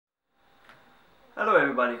Hello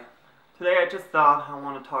everybody. Today I just thought I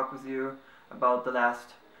want to talk with you about the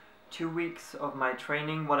last 2 weeks of my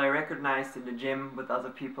training, what I recognized in the gym with other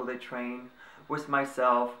people they train, with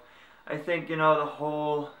myself. I think, you know, the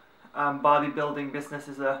whole bodybuilding business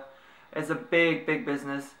is a big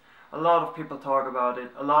business. A lot of people talk about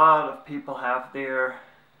it. A lot of people have their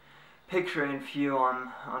picture in view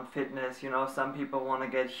on fitness. You know, some people want to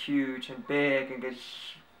get huge and big and get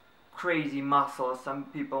crazy muscles. Some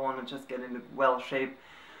people want to just get into well shape.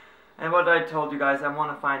 And what I told you guys, I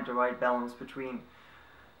want to find the right balance between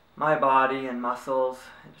my body and muscles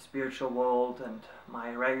and the spiritual world and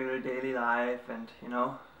my regular daily life and, you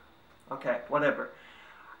know, okay, whatever.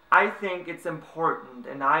 I think it's important,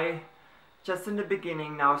 and I just in the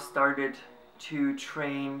beginning now started to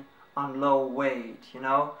train on low weight, you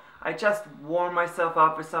know. I just warm myself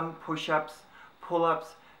up with some push-ups,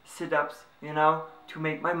 pull-ups, sit-ups, you know, to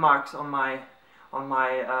make my marks on my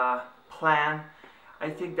plan. I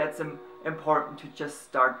think that's important to just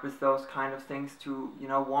start with those kind of things to, you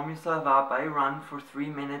know, warm yourself up. I run for 3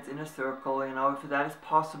 minutes in a circle, you know, if that is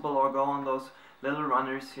possible, or go on those little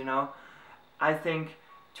runners, you know. I think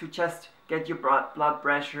to just get your blood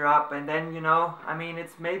pressure up, and then, you know, I mean,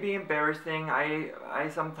 it's maybe embarrassing. I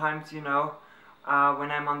sometimes, you know, when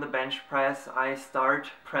I'm on the bench press, I start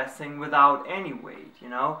pressing without any weight, you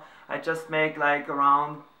know. I just make like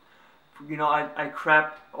around, you know, I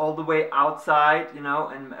crap all the way outside, you know,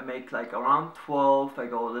 and I make like around 12. I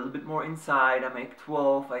go a little bit more inside, I make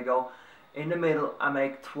 12. I go in the middle, I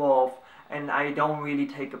make 12. And I don't really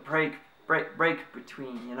take a break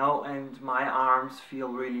between, you know, and my arms feel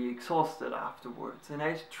really exhausted afterwards. And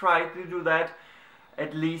I try to do that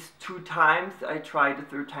at least 2 times. I tried the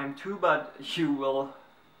 3rd time too, but you will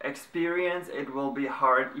experience it will be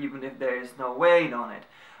hard even if there is no weight on it.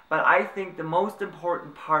 But I think the most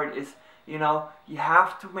important part is, you know, you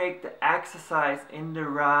have to make the exercise in the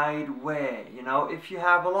right way. You know, if you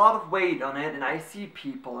have a lot of weight on it, and I see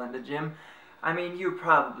people in the gym, I mean, you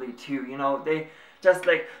probably too, you know, they just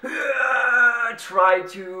like try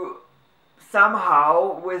to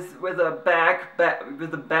somehow with a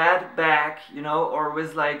bad back, you know, or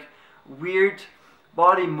with like weird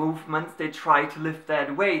body movements, they try to lift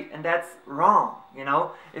that weight, and that's wrong. You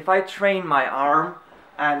know, if I train my arm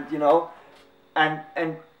and, you know,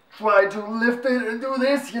 and try to lift it and do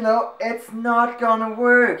this, you know, it's not gonna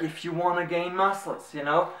work if you want to gain muscles. You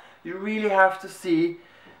know, you really have to see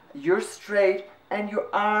you're straight and your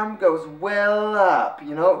arm goes well up,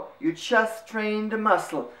 you know, you just train the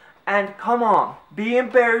muscle. And come on, be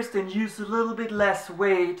embarrassed and use a little bit less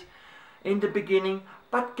weight in the beginning,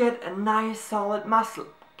 but get a nice solid muscle.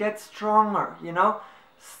 Get stronger, you know.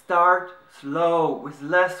 Start slow with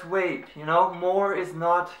less weight, you know. More is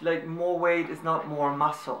not, like, more weight is not more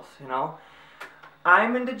muscles, you know.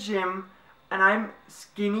 I'm in the gym and I'm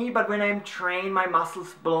skinny, but when I'm trained, my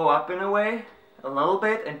muscles blow up in a way, a little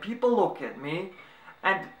bit, and people look at me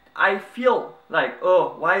and I feel like,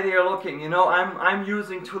 oh, why they are looking, you know, I'm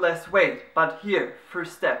using too less weight. But here,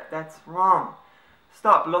 first step, that's wrong.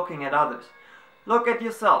 Stop looking at others. Look at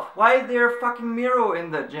yourself. Why is there a fucking mirror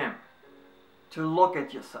in the gym? To look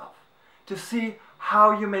at yourself. To see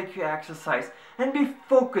how you make your exercise. And be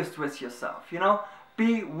focused with yourself, you know.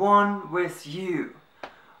 Be one with you.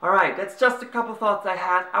 Alright, that's just a couple thoughts I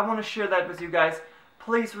had. I want to share that with you guys.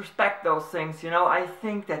 Please respect those things, you know. I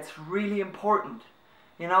think that's really important.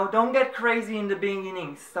 You know, don't get crazy in the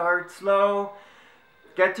beginning. Start slow.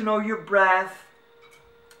 Get to know your breath.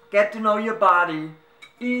 Get to know your body.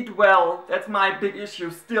 Eat well. That's my big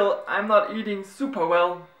issue. Still, I'm not eating super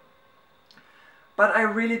well. But I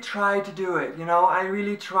really try to do it, you know. I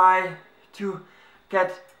really try to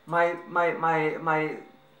get my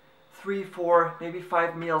 3, 4, maybe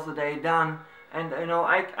 5 meals a day done. And, you know,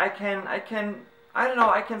 I don't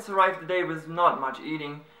know, I can survive the day with not much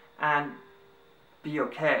eating and be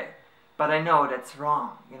okay. But I know that's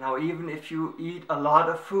wrong, you know. Even if you eat a lot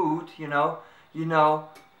of food, you know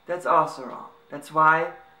that's also wrong. That's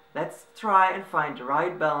why let's try and find the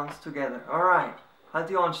right balance together. Alright, halt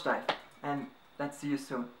die Ohren steif, and let's see you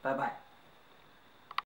soon. Bye bye.